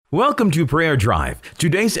Welcome to Prayer Drive.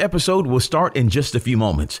 Today's episode will start in just a few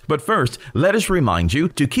moments. But first, let us remind you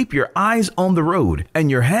to keep your eyes on the road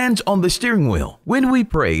and your hands on the steering wheel. When we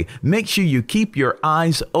pray, make sure you keep your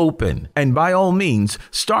eyes open. And by all means,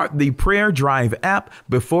 start the Prayer Drive app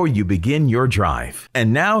before you begin your drive.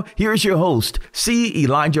 And now, here's your host, C.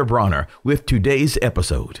 Elijah Bronner, with today's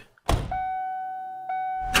episode.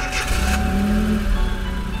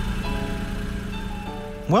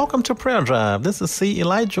 Welcome to Prayer Drive. This is C.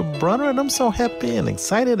 Elijah Bronner, and I'm so happy and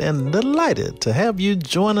excited and delighted to have you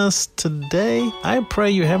join us today. I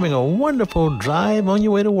pray you're having a wonderful drive on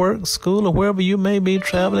your way to work, school, or wherever you may be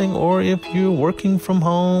traveling, or if you're working from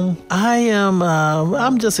home.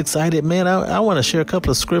 I'm just excited, man. I want to share a couple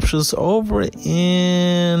of scriptures over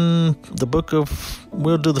in the book of,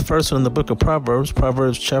 we'll do the first one in the book of Proverbs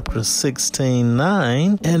chapter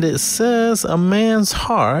 16:9, and it says, "A man's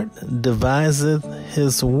heart deviseth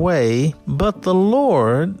his way, but the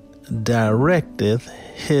Lord directeth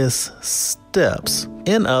his steps."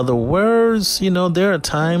 In other words, there are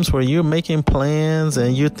times where you're making plans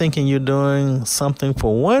and you're thinking you're doing something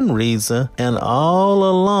for one reason, and all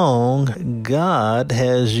along, God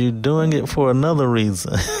has you doing it for another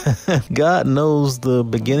reason. God knows the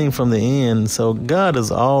beginning from the end, so God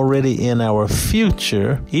is already in our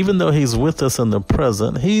future. Even though He's with us in the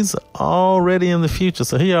present, He's already in the future,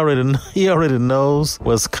 so He already knows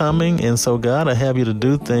what's coming, and so God will have you to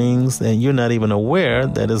do things and you're not even aware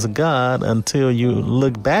that it's God until you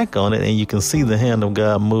look back on it and you can see the hand of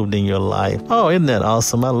God moved in your life. Oh, isn't that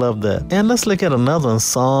awesome? I love that. And let's look at another one.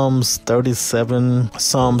 Psalms 37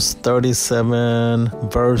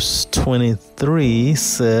 verse 23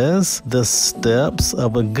 says, "The steps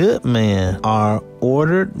of a good man are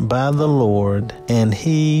ordered by the Lord, and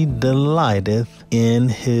He delighteth in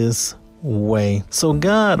His way." So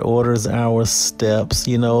God orders our steps.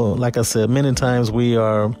 Like I said, many times we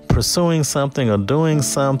are pursuing something or doing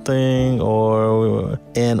something,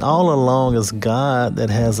 and all along it's God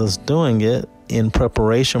that has us doing it in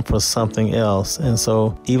preparation for something else. And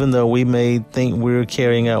so even though we may think we're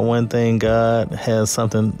carrying out one thing, God has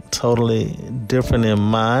something totally different in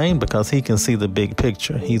mind because He can see the big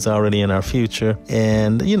picture. He's already in our future.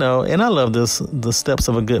 And I love this. The steps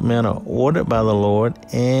of a good man are ordered by the Lord,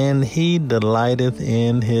 and He delighteth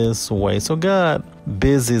in His way. So God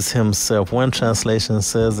busies Himself. One translation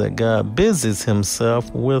says that God busies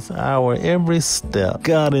Himself with our every step.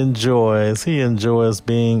 God enjoys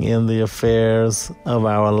being in the affairs of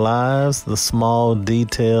our lives, the small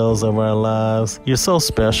details of our lives. You're so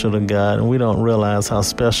special to God, and we don't realize how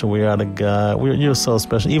special we are to God. You're so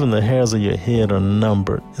special. Even the hairs of your head are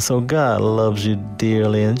numbered. So God loves you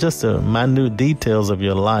dearly, and just the minute details of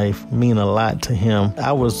your life mean a lot to Him.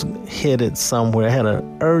 I was headed somewhere. I had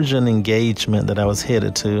an urgent engagement that I was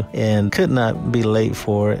headed to and could not be late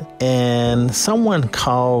for it. And someone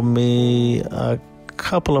called me a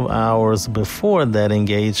couple of hours before that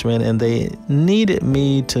engagement, and they needed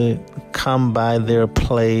me to come by their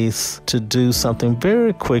place to do something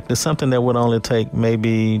very quickly, something that would only take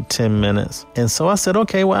maybe 10 minutes. And so I said,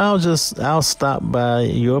 okay, well, I'll stop by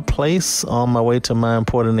your place on my way to my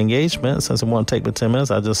important engagement. Since it won't take me 10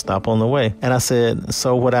 minutes, I'll just stop on the way. And I said,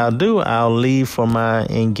 so what I'll do, I'll leave for my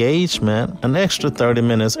engagement an extra 30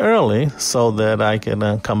 minutes early so that I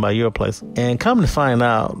can come by your place. And come to find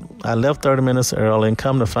out, I left 30 minutes early, and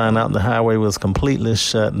come to find out the highway was completely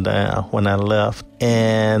shut down when I left.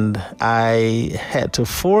 And I had to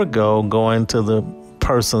forego going to the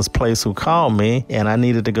person's place who called me, and I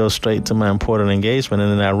needed to go straight to my important engagement.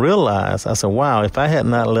 And then I realized, I said, wow, if I had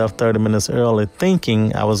not left 30 minutes early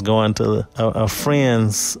thinking I was going to a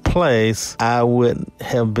friend's place, I would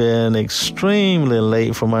have been extremely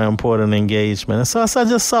late for my important engagement. And so I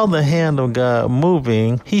just saw the hand of God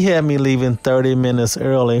moving. He had me leaving 30 minutes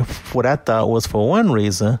early, what I thought was for one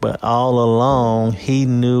reason, but all along He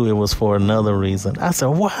knew it was for another reason. I said,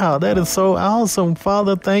 wow, that is so awesome.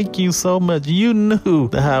 Father, thank you so much. You knew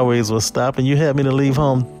the highways were stopping. You had me to leave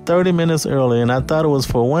home 30 minutes early, and I thought it was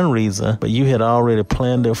for one reason, but you had already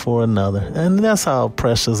planned it for another. And that's how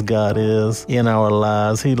precious God is in our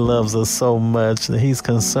lives. He loves us so much that He's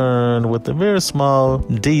concerned with the very small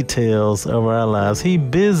details of our lives. He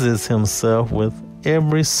busies Himself with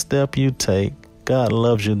every step you take. God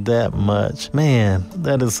loves you that much. Man,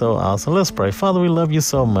 that is so awesome. Let's pray. Father, we love you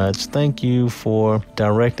so much. Thank you for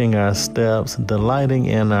directing our steps, delighting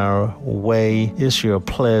in our way. It's your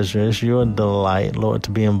pleasure. It's your delight, Lord,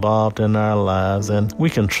 to be involved in our lives. And we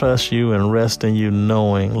can trust you and rest in you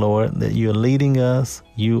knowing, Lord, that you're leading us,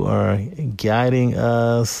 You are guiding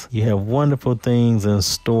us. You have wonderful things in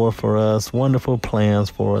store for us, wonderful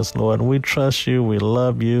plans for us, Lord. We trust you, we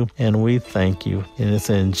love you, and we thank you. And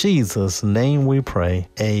it's in Jesus' name we pray.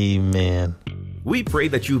 Amen. We pray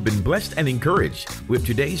that you've been blessed and encouraged with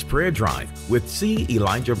today's prayer drive with C.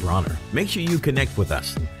 Elijah Bronner. Make sure you connect with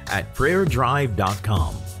us at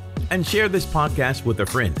prayerdrive.com and share this podcast with a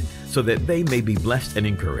friend so that they may be blessed and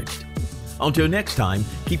encouraged. Until next time,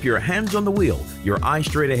 keep your hands on the wheel, your eyes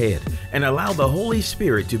straight ahead, and allow the Holy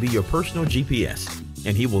Spirit to be your personal GPS,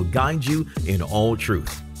 and He will guide you in all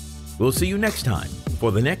truth. We'll see you next time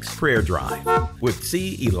for the next prayer drive with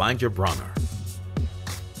C. Elijah Bronner.